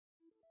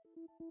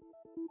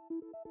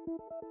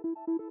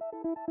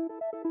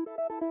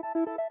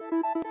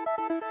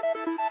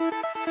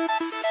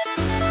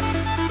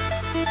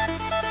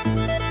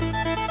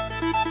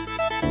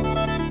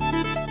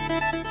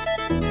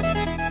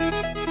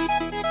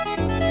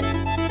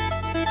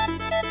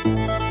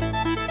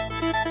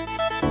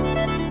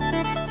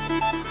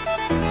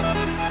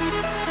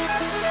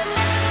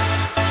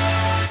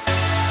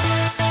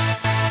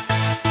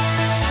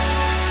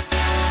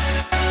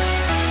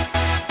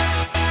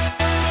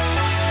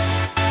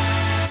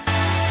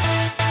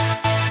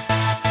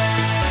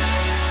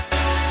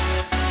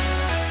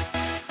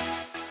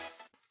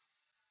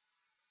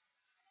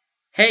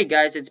Hey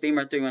guys, it's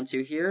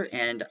Beemer312 here,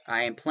 and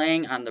I am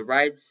playing on the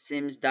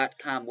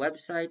RideSims.com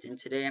website, and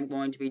today I'm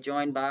going to be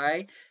joined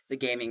by the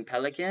Gaming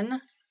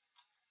Pelican,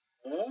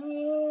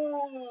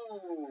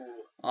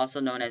 also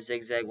known as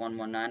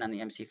Zigzag119 on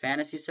the MC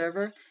Fantasy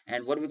server.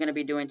 And what are we going to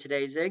be doing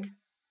today, Zig?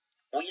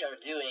 We are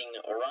doing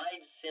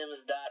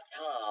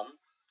RideSims.com.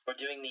 We're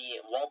doing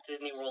the Walt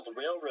DisneyWorld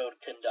Railroad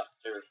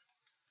conductor.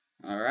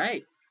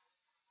 Alright.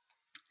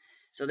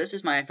 So this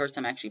is my first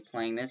time actually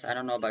playing this. I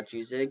don't know about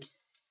you, Zig.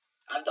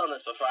 I've done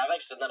this before. I've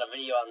actually done a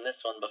video on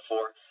this one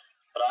before.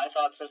 But I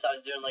thought since I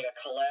was doing like a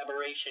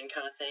collaboration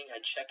kind of thing,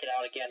 I'd check it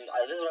out again.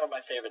 This is one of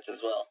my favorites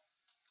as well.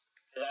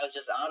 Because I was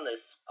just on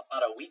this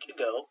about a week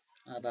ago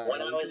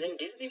when I was in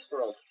Disney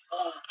World.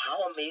 Oh,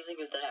 how amazing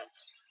is that?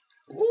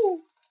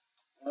 Ooh.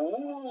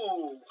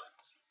 Ooh.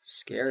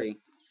 Scary.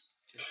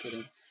 Just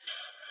kidding.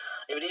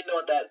 If you didn't know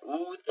what that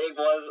ooh thing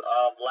was,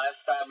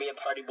 last time me and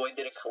Party Boy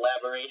did a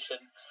collaboration,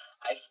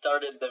 I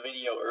started the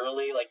video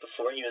early, like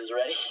before he was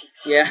ready.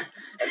 Yeah.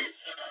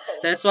 So,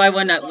 that's why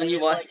when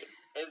you watch like,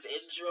 his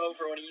intro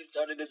for when he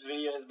started his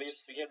video is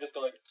basically him just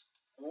going,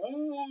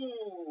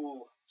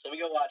 ooh. So we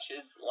go watch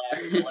his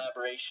last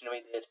collaboration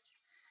we did.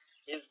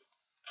 His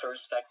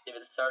perspective,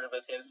 it started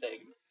with him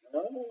saying,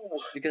 ooh.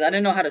 Because I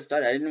didn't know how to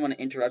start it. I didn't want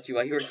to interrupt you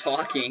while you were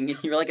talking.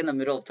 You were like in the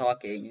middle of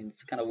talking, and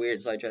it's kind of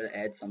weird, so I tried to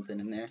add something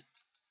in there.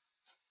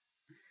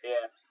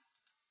 Yeah.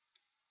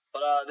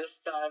 But this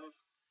time,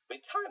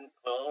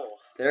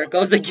 there it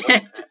goes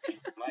again.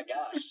 My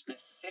gosh,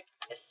 this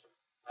sickness.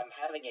 I'm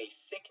having a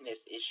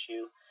sickness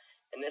issue,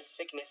 and this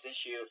sickness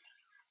issue is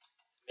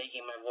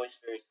making my voice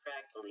very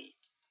crackly.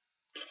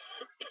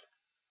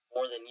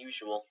 More than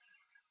usual.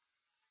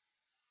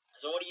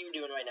 So what are you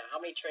doing right now? How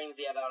many trains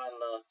do you have out on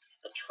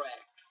the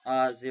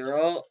tracks?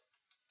 0.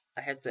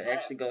 I have to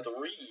actually go. 3.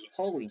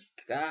 Holy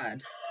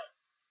God.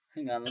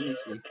 Hang on, let me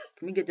see.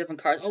 Can we get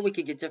different cars? Oh, we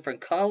could get different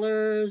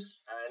colors.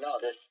 I know,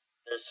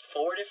 there's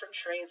 4 different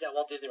trains at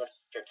Walt Disney World.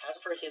 Your time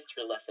for a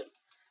history lesson.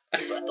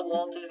 So at the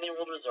Walt Disney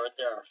World Resort,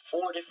 there are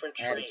 4 different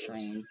trains. Add a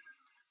train.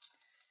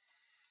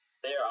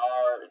 There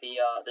are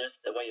there's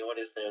the, wait, what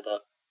is there?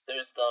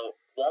 There's the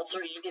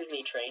Walter E.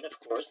 Disney train, of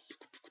course.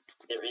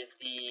 There is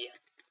the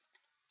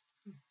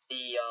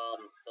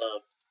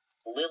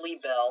Lily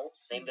Bell,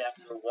 named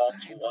after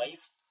Walt's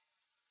wife.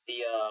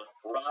 The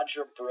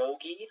Roger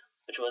Brogy,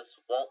 which was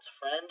Walt's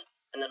friend,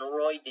 and then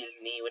Roy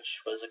Disney,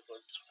 which was, of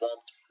course,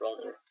 Walt's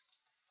brother.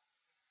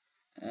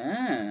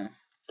 Ah.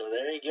 So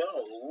there you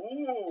go.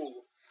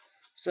 Ooh.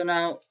 So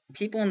now,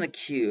 people in the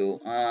queue,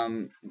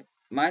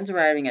 mine's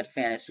arriving at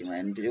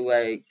Fantasyland. Do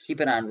I keep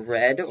it on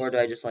red, or do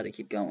I just let it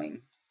keep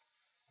going?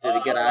 Do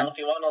they get on? If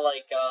you want to,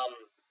 like,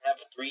 have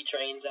 3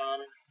 trains on,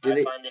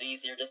 I find it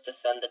easier just to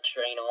send the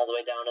train all the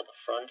way down to the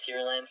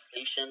Frontierland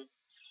station.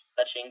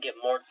 That you can get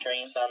more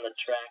trains on the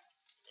track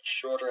in a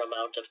shorter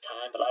amount of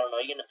time. But I don't know,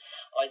 you can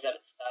always have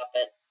it stop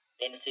at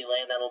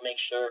Fantasyland. That'll make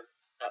sure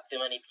not too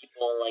many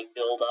people, like,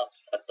 build up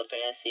at the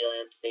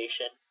Fantasyland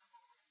station.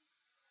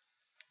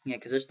 Yeah,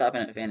 because they're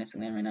stopping at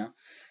Fantasyland right now.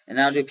 And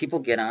now, do people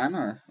get on,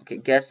 or? Okay,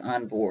 guests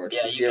on board.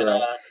 Yeah, 0. You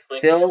can,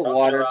 Fill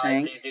water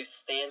tank. So you do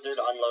standard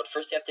unload.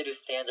 First you have to do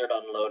standard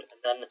unload,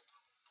 and then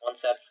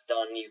once that's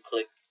done, you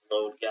click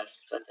load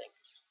guests, I think.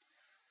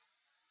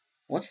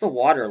 What's the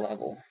water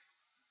level?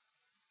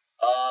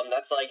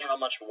 That's like how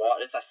much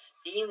water. It's a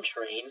steam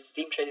train.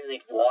 Steam trains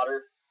need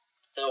water.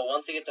 So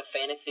once you get to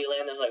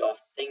Fantasyland, there's like a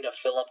thing to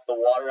fill up the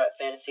water at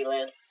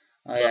Fantasyland.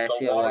 Oh so yeah, if I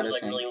see the a water water's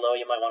like tank. really low,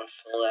 you might want to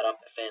fill that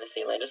up at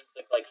Fantasyland. Just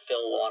click like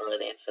fill water, I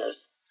think it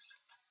says.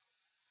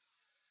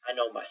 I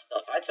know my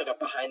stuff. I took a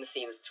behind the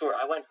scenes tour.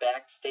 I went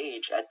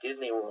backstage at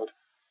Disney World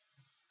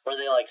where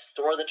they like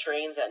store the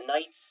trains at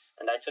nights,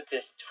 and I took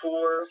this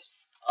tour.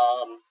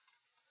 And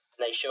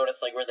they showed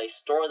us like where they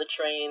store the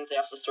trains. They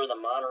also store the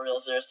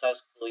monorails there, so that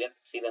was cool. We got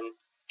to see them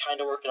kind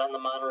of working on the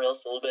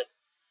monorails a little bit.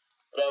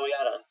 But we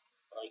gotta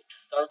like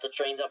start the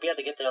trains up. We had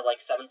to get there at like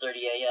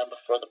 7:30 a.m.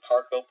 before the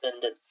park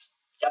opened, and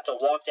got to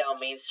walk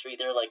down Main Street.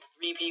 There were like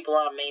 3 people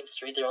on Main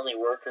Street. They're only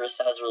workers.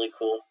 So that was really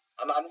cool.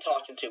 I'm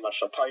talking too much.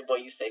 So Party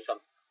Boy, you say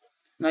something.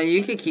 No,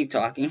 you can keep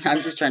talking.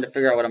 I'm just trying to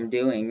figure out what I'm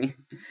doing.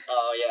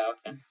 Oh yeah,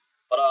 okay.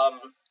 But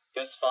it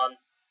was fun,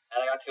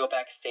 and I got to go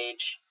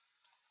backstage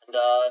and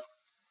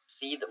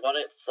see what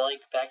it's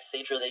like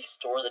backstage where they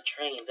store the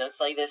trains. And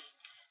it's like this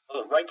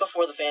right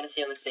before the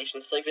Fantasyland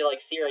station. So if you like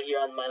see right here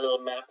on my little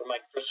map where my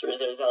cursor is,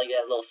 there's like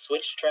that little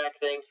switch track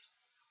thing.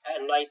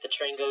 At night, the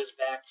train goes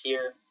back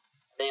here.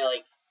 They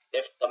like,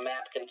 if the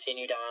map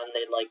continued on,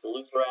 they'd like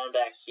loop around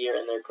back here,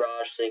 and their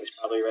garage thing's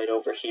probably right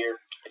over here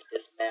if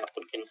this map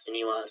would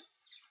continue on.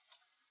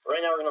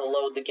 Right now we're gonna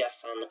load the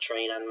guests on the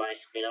train on my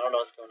screen. I don't know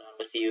what's going on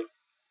with you.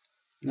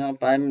 No,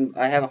 but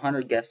I have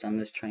 100 guests on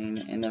this train,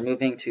 and they're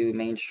moving to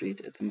Main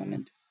Street at the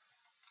moment.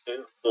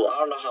 Cool. I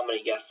don't know how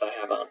many guests I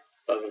have on.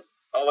 Doesn't.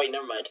 Oh wait,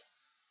 never mind.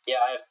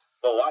 Yeah, I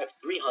have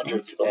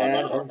 300 people on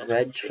that one. Let's add a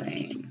red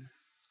train.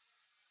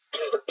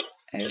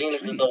 I think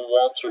this is the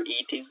Walter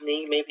E.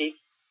 Disney, maybe?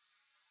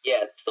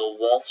 Yeah, it's the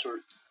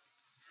Walter.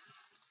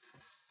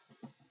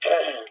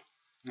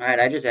 Alright,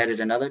 I just added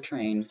another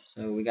train,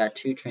 so we got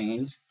 2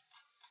 trains.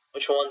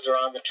 Which ones are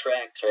on the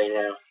tracks right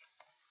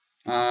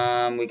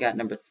now? We got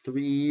number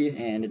 3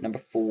 and number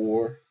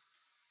 4.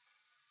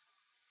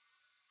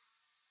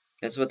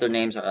 That's what their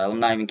names are. I'm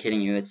not even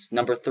kidding you. It's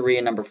number 3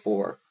 and number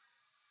 4.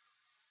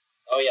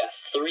 Oh yeah,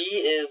 3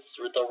 is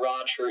the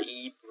Roger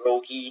E.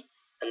 Brogy,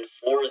 and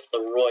 4 is the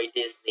Roy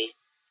Disney.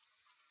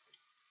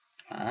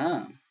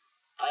 Ah.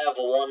 I have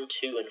 1,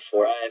 2, and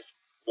 4. I have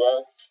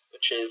Walt,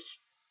 which is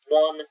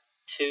 1,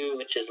 2,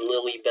 which is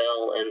Lily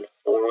Bell, and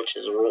 4, which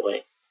is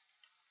Roy.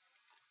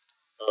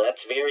 So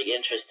that's very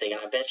interesting.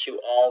 I bet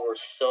you all were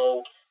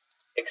so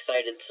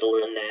excited to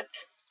learn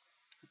that.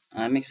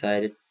 I'm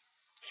excited.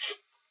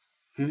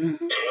 So,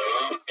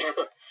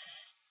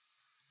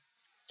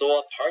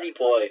 Party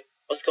Boy,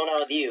 what's going on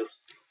with you?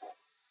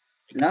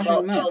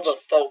 Nothing much. Tell the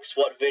folks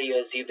what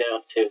videos you've been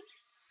up to.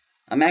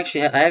 I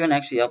haven't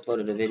actually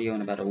uploaded a video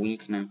in about a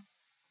week now,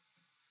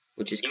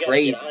 which is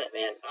crazy. You gotta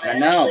get on it, I man.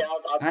 know.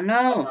 I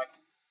know.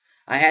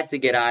 I had to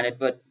get on it,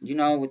 but you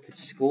know, with the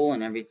school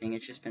and everything,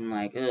 it's just been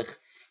like, ugh,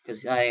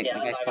 because my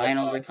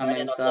finals are coming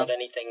and stuff. I didn't upload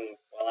anything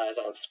while I was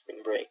on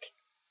spring break.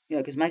 Yeah,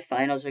 because my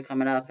finals are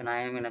coming up, and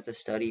I am gonna have to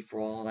study for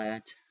all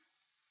that.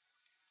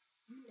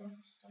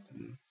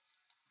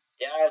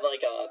 Yeah, I have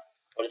like a,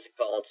 what is it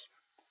called?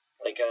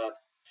 Like a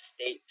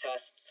state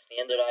test,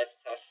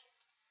 standardized test,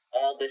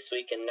 all this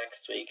week and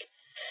next week.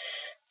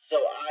 So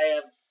I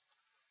have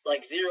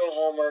like 0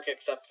 homework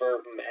except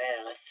for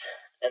math,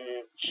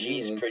 and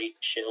she's pretty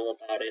chill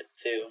about it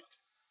too.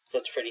 So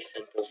it's pretty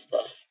simple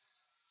stuff.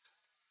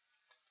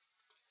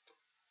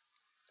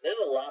 There's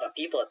a lot of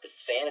people at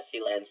this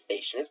Fantasyland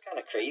station. It's kind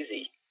of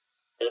crazy.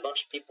 There's a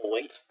bunch of people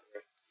waiting for.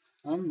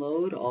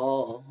 Unload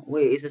all.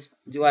 Wait, is this?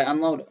 Do I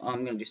unload? Oh,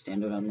 I'm gonna do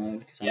standard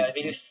unload. Yeah, if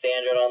you do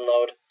standard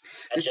unload,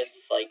 that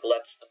just like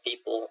lets the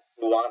people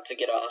who want to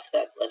get off,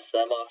 that lets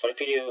them off. But if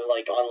you do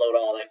like unload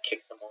all, that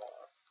kicks them all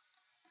off.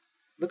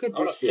 Look at this.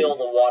 I'm gonna fill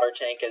the water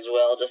tank as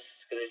well,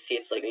 just because you see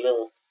it's like a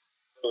little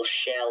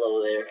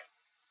shallow there.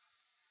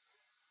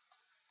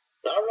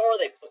 I don't know where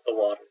they put the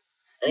water.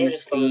 In the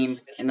steam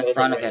in the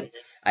front of it.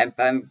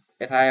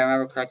 If I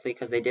remember correctly,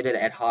 because they did it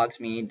at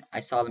Hogsmeade,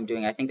 I saw them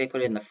doing it. I think they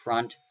put it in the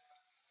front.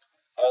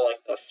 Oh,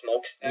 like the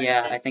smokestack?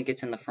 Yeah, I think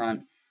it's in the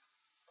front.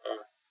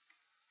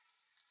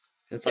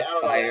 It's like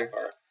fire.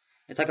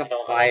 It's like a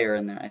fire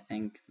in there, I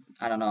think.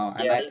 I don't know.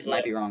 I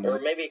might be wrong. Or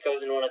maybe it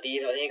goes in one of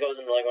these. I think it goes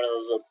in like one of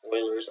those little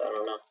boilers. I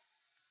don't know.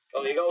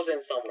 Oh, it goes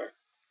in somewhere.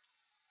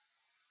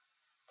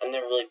 I've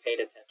never really paid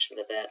attention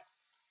to that.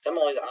 I'm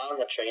always on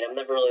the train. I'm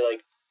never really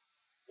like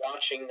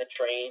watching the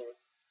train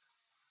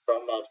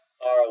from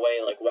far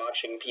away, like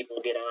watching people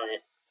get on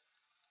it.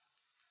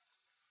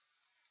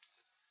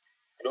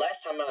 And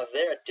last time I was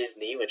there at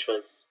Disney, which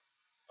was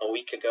a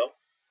week ago,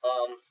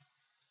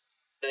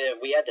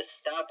 we had to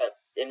stop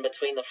in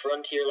between the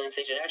Frontierland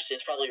station. Actually,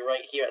 it's probably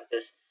right here at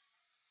this,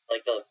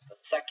 like the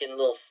second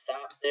little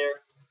stop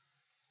there,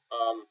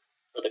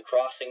 for the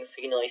crossing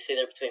signal you see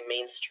there between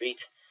Main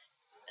Street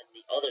and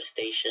the other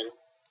station,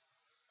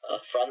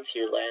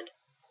 Frontierland,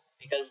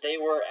 because they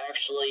were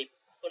actually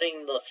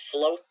putting the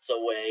floats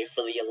away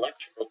for the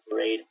electrical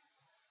parade.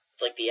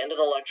 It's like the end of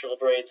the electrical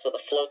parade, so the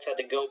floats had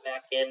to go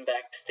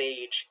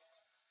backstage,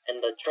 and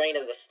the train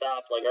had to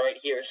stop like right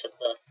here so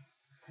the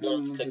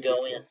floats could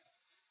go in.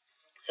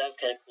 So that was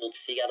kind of cool to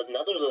see. Got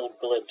another little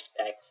glimpse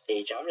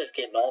backstage. I'm just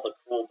getting all the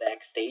cool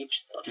backstage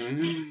stuff.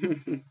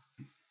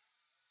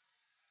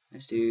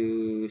 Let's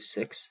do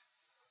 6.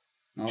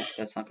 Nope,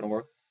 that's not gonna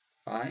work.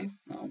 5?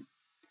 No.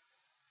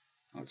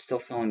 Oh, it's still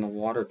filling the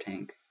water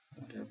tank.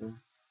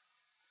 Whatever.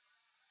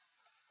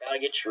 Gotta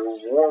get your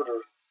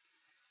water.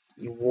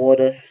 Your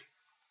water.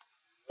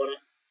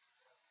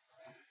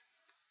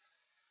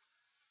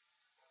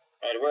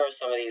 Alright, where are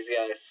some of these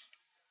guys?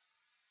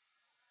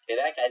 Okay,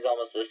 that guy's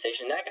almost to the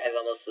station. That guy's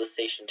almost to the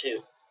station,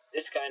 too.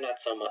 This guy, not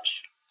so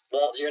much.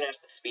 Well, you're gonna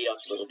have to speed up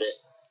a little bit.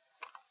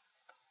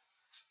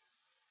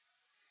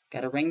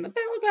 Gotta ring the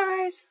bell,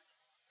 guys.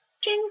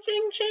 Ching,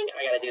 ching, ching.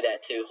 I gotta do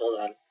that, too. Hold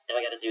on. Now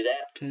I gotta do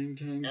that. Ching,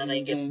 ching, and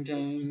ching, ching,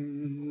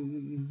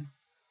 ching.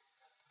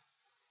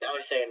 Now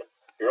he's saying,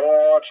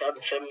 your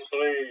attention,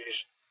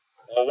 please.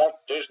 The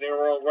Walt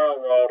DisneyWorld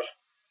Railroad.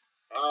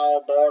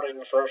 Now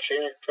boarding for a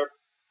scenic trip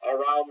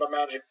around the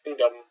Magic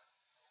Kingdom.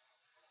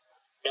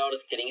 No,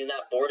 just kidding. He's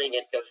not boarding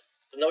it because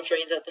there's no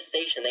trains at the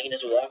station. They can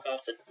just walk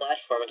off the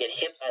platform and get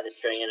hit by the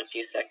train in a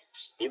few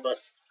seconds.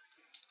 But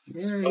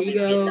there he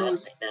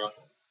goes. Now.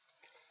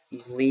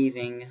 He's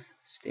leaving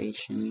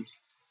station.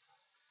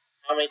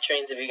 How many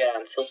trains have you got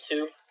on? Still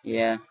 2?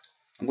 Yeah.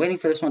 I'm waiting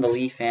for this one to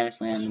leave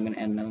Fantasyland. I'm going to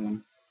add another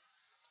one.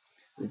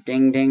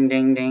 Ding, ding,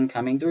 ding, ding.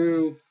 Coming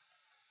through.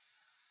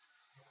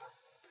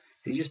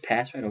 Did he just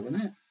pass right over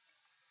that?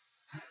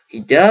 He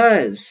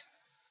does.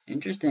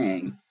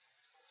 Interesting.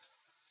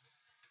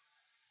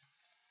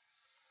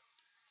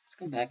 Let's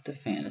go back to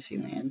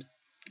Fantasyland.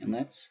 And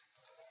let's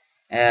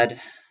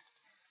add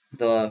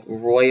the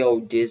Royal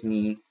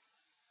Disney.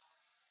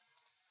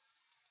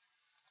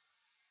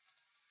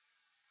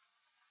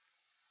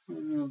 I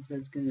don't know if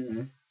that's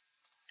gonna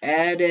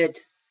add it.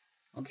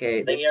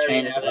 Okay, I think this you already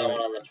train is have that already.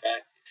 one on the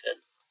track, you said.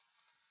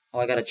 Oh,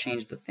 I gotta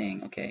change the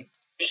thing. Okay.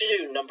 You should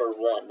do number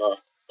 1, the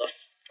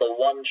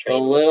one The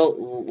train.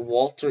 little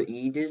Walter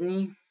E.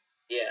 Disney?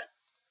 Yeah.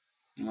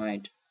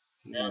 Alright.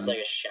 That one's like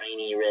a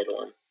shiny red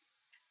one.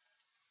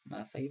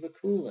 My favorite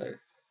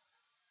cooler.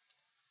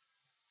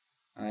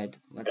 Alright,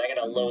 let's But I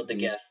gotta move load the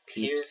these guests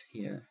peeps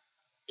here.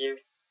 Here.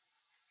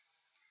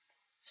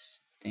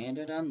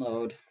 Standard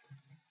unload.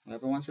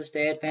 Whoever wants to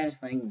stay at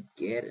Fantasyland,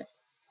 get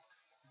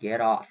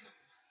off.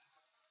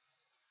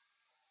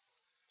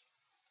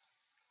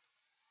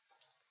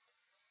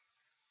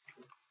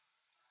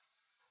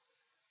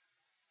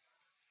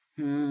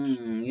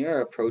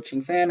 You're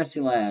approaching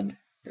Fantasyland.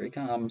 Here he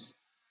comes.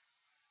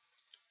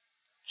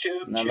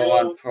 Choo Another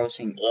one choo.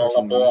 approaching All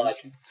aboard.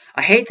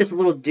 I hate this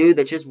little dude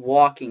that's just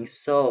walking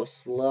so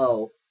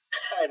slow.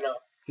 I know.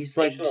 He's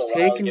like Takes him a just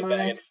while to taking get back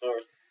my. and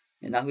forth.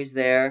 And now he's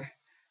there.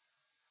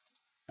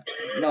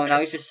 No,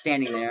 now he's just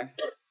standing there.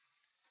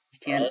 You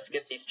can't. Let's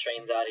get these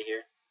trains out of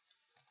here.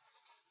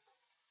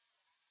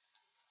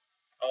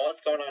 Oh, what's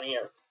going on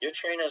here? Your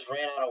train has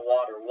ran out of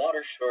water.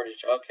 Water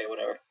shortage. Okay,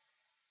 whatever.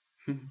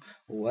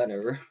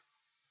 Whatever.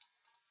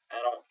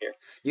 I don't care.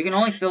 You can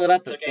only fill it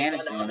up It's at okay,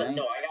 Fantasyland, right?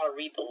 No, I gotta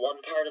read the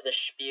one part of the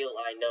spiel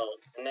I know,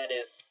 and that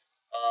is,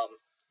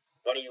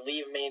 when you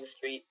leave Main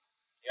Street,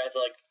 you guys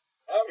are like,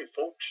 howdy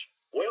folks,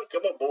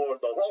 welcome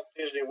aboard the Walt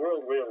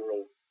DisneyWorld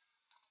Railroad.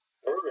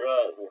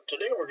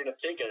 Today we're gonna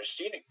take a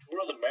scenic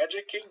tour of the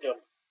Magic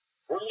Kingdom.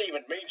 We're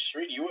leaving Main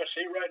Street,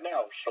 USA right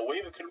now, so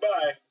wave a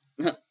goodbye.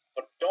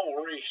 But don't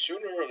worry,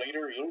 sooner or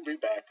later you'll be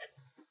back.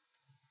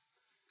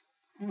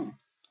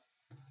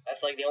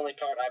 That's like the only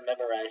part I've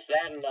memorized.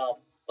 That and,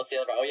 what's the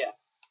other part? Oh yeah.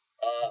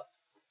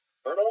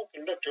 For an old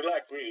conductor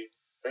like me,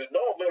 there's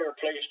no better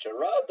place to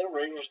ride the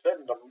rings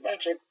than the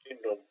Magic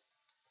Kingdom.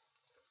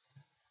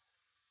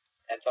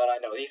 That's all I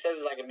know. He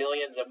says like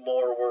millions of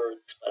more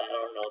words, but I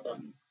don't know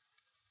them.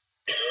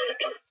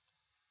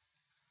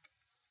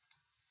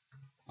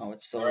 Oh,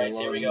 it's still Alright,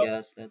 so here we loading, go.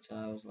 guys. That's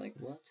why I was like,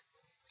 what's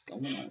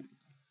going on?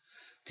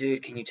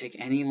 Dude, can you take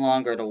any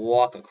longer to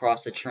walk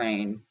across the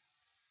train?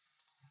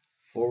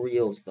 For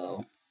reals,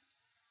 though.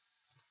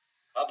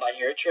 Up, I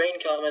hear a train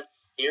coming.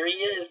 Here he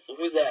is.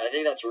 Who's that? I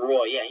think that's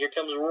Roy. Yeah, here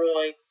comes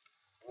Roy.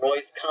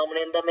 Roy's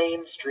coming into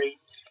Main Street.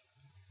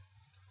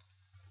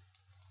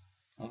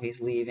 Oh,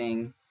 he's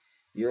leaving.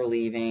 You're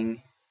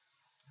leaving.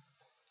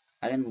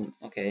 I didn't.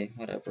 Okay,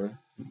 whatever.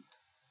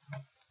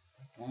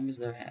 As long as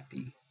they're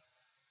happy.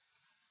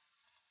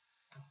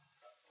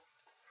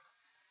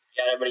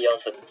 Got everybody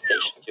else at the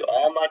station, too.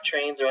 All my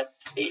trains are at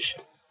the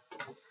station.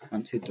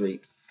 1, 2, 3.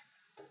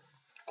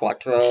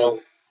 Quattro.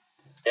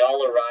 They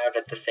all arrived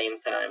at the same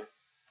time.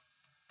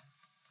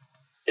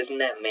 Isn't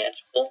that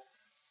magical?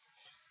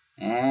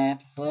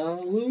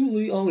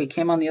 Absolutely. Oh, he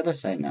came on the other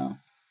side now.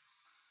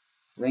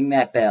 Ring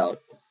that bell.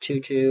 Choo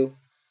choo.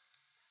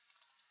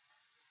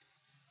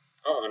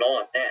 Oh, I don't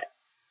want that.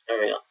 There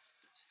we go.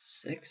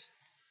 6.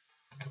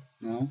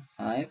 No,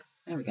 5.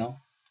 There we go.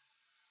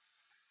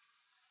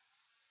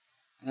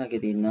 I gotta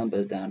get these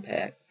numbers down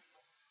pat.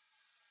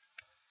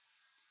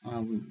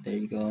 There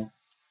you go.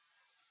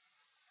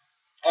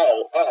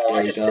 Oh,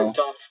 I just sent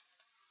off.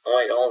 Oh,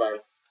 wait, hold on.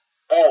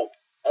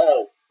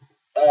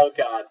 Oh,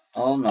 God.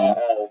 Oh, no.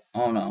 Uh-oh.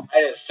 Oh, no.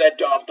 I just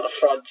sent off the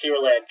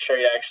Frontierland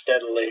train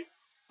accidentally.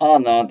 Oh,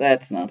 no,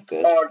 that's not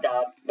good. Oh,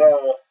 God,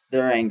 no.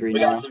 They're angry We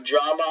now. got some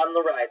drama on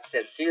the ride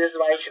sim. See, this is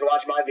why you should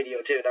watch my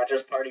video, too, not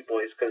just Party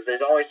Boys, because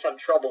there's always some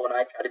trouble when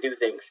I try to do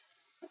things.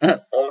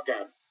 Oh,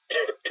 God.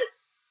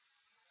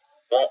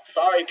 Well,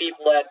 sorry,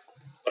 people at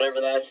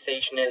whatever that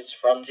station is,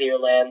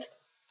 Frontierland.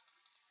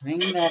 Ring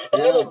that A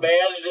bell. little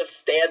man's just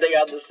standing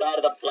on the side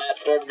of the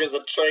platform because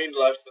the train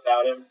left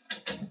without him.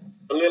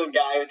 The little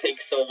guy who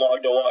takes so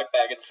long to walk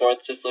back and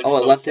forth just looks so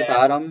sad. Oh, it left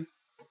without him?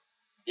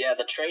 Yeah,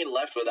 the train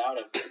left without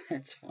him.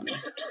 That's funny.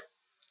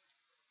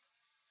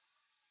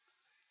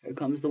 Here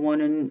comes the one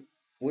in...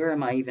 Where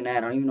am I even at?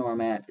 I don't even know where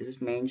I'm at. Is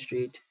this Main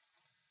Street?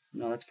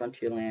 No, that's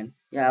Frontierland.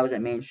 Yeah, I was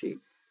at Main Street.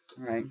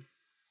 Alright.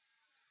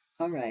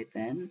 Alright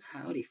then.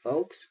 Howdy,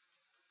 folks.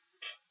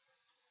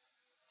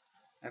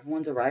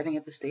 Everyone's arriving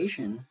at the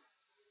station.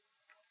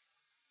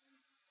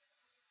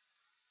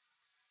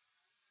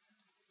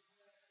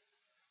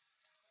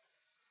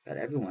 God,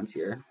 everyone's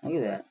here. Look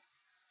at that.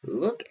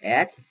 Look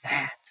at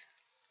that.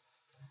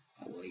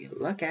 Oh, will you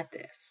look at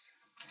this?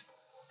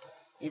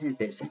 Isn't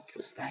this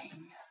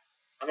interesting?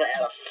 I'm gonna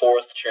add a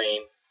 4th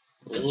train.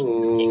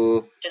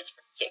 Ooh. Just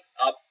for kicks.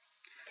 Up.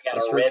 I got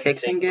Just a for red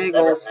kicks and signal. Never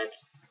giggles. mind.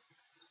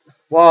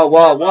 Whoa, Never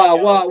whoa, mind, whoa, got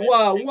a whoa, red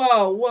whoa, signal.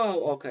 whoa,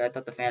 whoa. Okay, I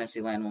thought the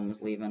Fantasyland one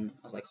was leaving.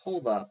 I was like,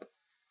 hold up.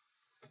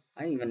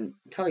 I didn't even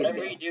tell you to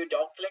Whatever go. you do,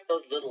 don't click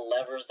those little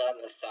levers on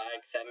the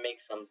side, because that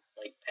makes them,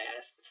 like,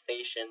 pass the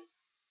station.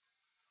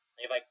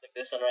 If I click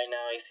this one right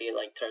now, you see it,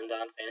 like, turns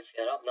on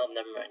Fantasyland. Oh, no,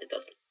 never mind, it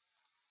doesn't.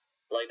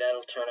 Like,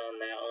 that'll turn on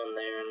that one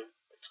there, and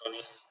this one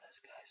here. This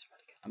guy's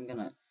really good. I'm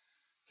gonna...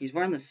 He's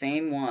wearing the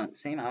same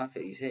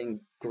outfit. He's in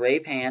gray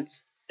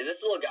pants. Is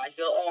this little guy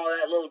still? Oh,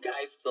 that little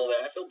guy's still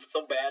there. I feel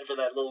so bad for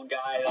that little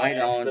guy that I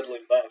don't.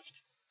 accidentally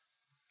left.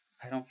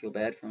 I don't feel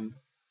bad for him.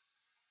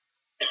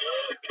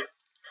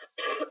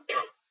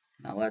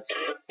 Now let's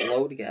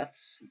load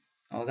guests.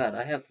 Oh god,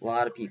 I have a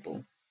lot of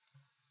people.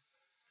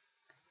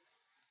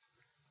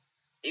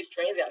 These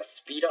trains gotta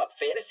speed up.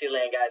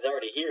 Fantasyland guy's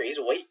already here. He's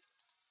waiting.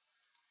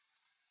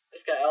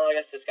 This guy, oh, I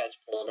guess this guy's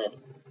pulling in.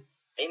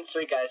 Main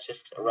Street guy's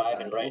just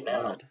arriving right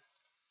now.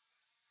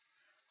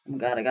 Oh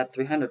god, I got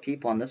 300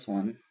 people on this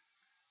one.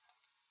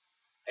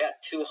 I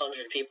got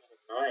 200 people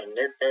in line.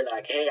 They're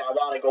like, hey, I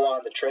want to go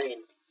on the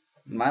train.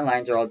 My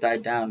lines are all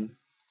died down.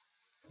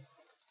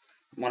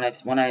 One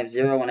I have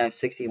 0, one I have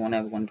 60, one I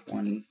have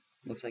 120.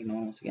 Looks like no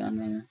one wants to get on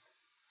there.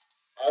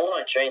 All of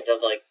my trains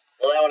have like,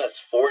 well, that one has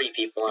 40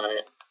 people on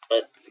it,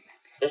 but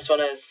this one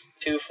has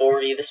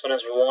 240. This one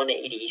has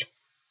 180.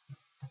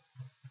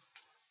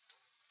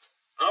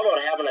 I don't know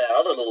what happened to that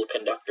other little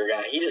conductor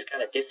guy. He just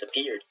kind of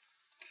disappeared.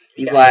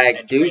 He's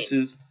like,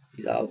 deuces.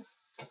 He's out.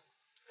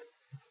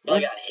 Oh,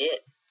 he got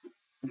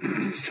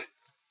hit.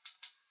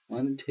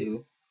 1,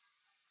 2,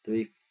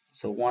 3.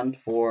 So 1,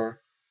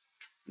 4,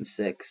 and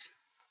 6.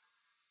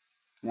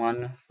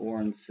 1,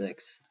 4, and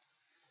 6.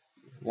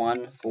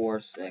 1, 4,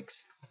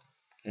 6.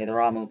 Okay,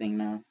 they're all moving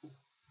now.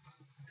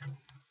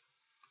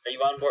 Are you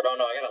on board? Oh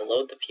no, I gotta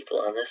load the people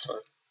on this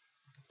one.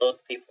 Load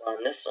the people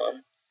on this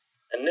one.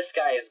 And this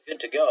guy is good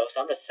to go,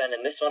 so I'm just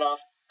sending this one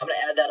off. I'm gonna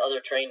add that other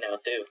train now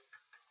too.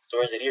 So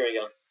where is it? Here we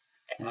go.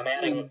 I'm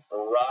adding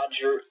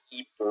Roger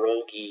E.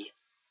 Brogy.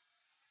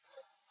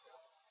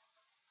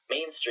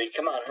 Main Street,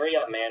 come on, hurry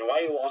up, man. Why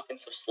are you walking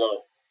so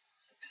slow?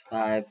 6,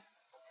 5.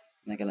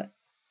 Am I gonna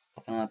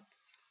open up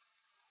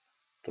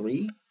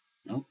 3?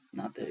 Nope,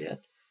 not there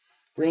yet.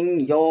 Ring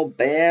your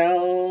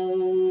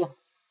bell.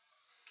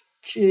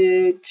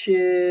 Choo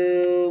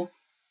choo.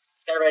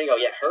 This guy ready to go.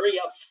 Yeah, hurry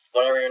up.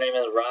 Whatever your name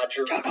is,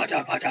 Roger.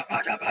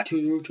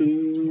 Choo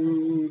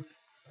choo.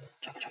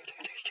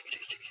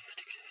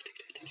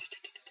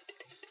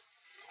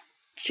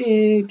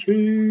 Choo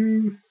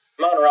choo.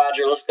 Come on,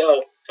 Roger, let's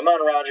go. Come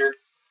on, Roger.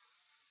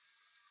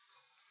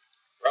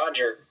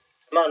 Roger.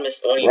 Come on, Miss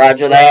Tony.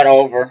 Roger that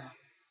over.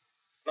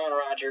 Come on,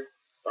 Roger.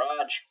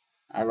 Raj.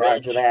 I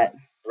roger that.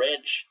 Reg.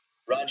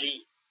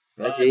 Raji.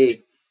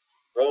 Reggie.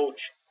 Roj.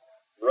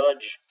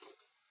 Rudge.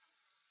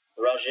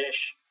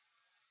 Rajesh.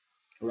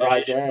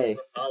 Rajay.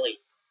 Ali.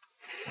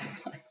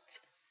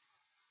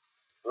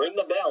 Ring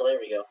the bell. There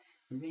we go.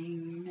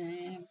 Ring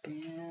that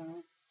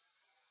bell.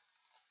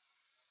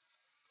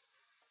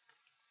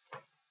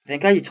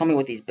 Thank God you told me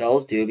what these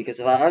bells do, because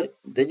if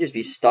they'd just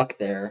be stuck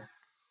there.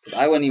 Because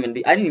I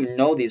didn't even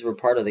know these were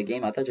part of the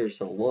game. I thought they were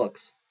just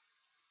looks.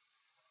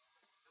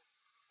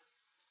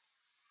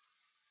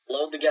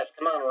 Load the guest.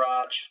 Come on,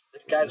 Raj.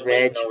 This guy's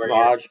Reg, waiting over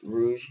Raj, here.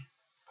 Rouge,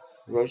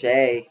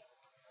 Roger,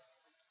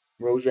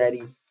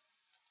 Rogetti.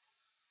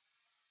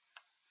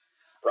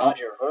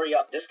 Roger, hurry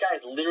up. This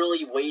guy's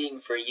literally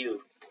waiting for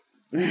you.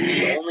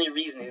 The only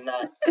reason he's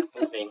not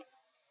moving.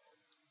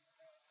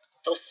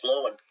 So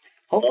slow and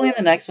hopefully in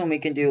the next one we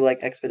can do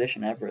like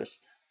Expedition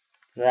Everest.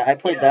 I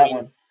played that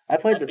one. I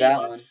played that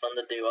one. Lots of fun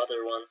to do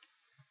other one.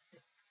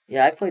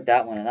 Yeah, I played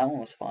that one, and that one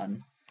was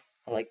fun.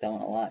 I like that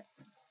one a lot.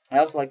 I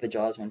also like the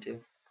Jaws one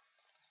too.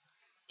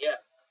 Yeah,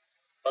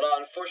 but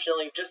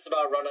unfortunately, just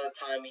about run out of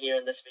time here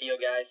in this video,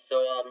 guys. So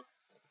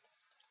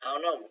I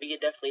don't know. We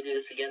could definitely do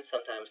this again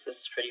sometimes.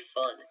 This is pretty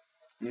fun.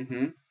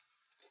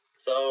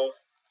 So,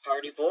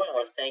 Party Boy, I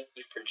want to thank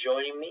you for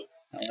joining me.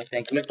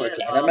 Thank you for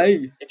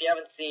joining me. If you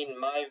haven't seen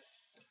my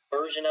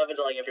version of it,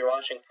 like if you're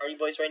watching Party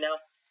Boys right now,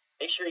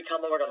 make sure you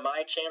come over to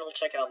my channel,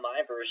 check out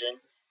my version.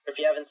 Or if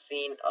you haven't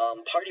seen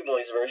Party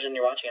Boy's version,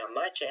 you're watching on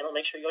my channel,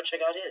 make sure you go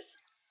check out his.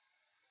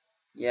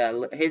 Yeah,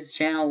 his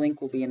channel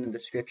link will be in the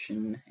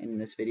description in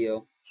this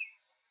video.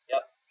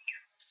 Yep.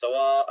 So,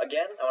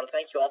 again, I want to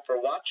thank you all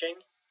for watching.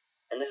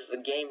 And this is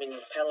the Gaming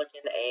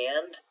Pelican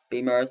and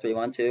Beemer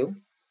 312.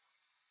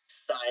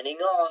 Signing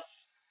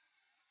off.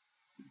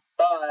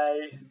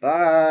 Bye.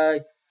 Bye.